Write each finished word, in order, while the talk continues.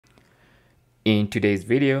In today's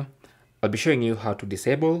video, I'll be showing you how to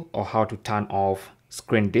disable or how to turn off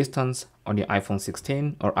screen distance on your iPhone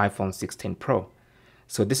 16 or iPhone 16 Pro.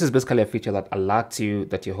 So this is basically a feature that alerts you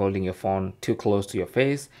that you're holding your phone too close to your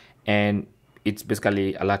face, and it's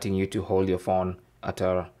basically alerting you to hold your phone at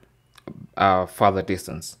a further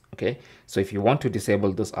distance. Okay, so if you want to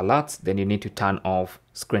disable those alerts, then you need to turn off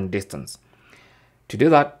screen distance. To do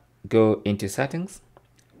that, go into settings.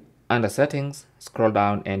 Under settings, scroll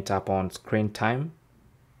down and tap on screen time.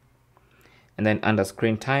 And then under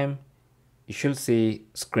screen time, you should see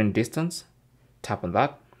screen distance. Tap on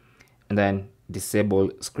that and then disable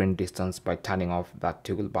screen distance by turning off that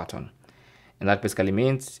toggle button. And that basically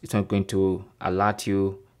means it's not going to alert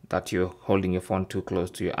you that you're holding your phone too close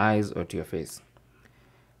to your eyes or to your face.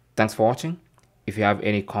 Thanks for watching. If you have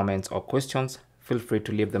any comments or questions, feel free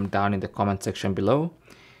to leave them down in the comment section below.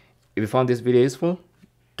 If you found this video useful,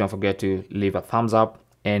 don't forget to leave a thumbs up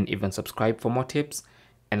and even subscribe for more tips,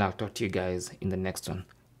 and I'll talk to you guys in the next one.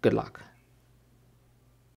 Good luck.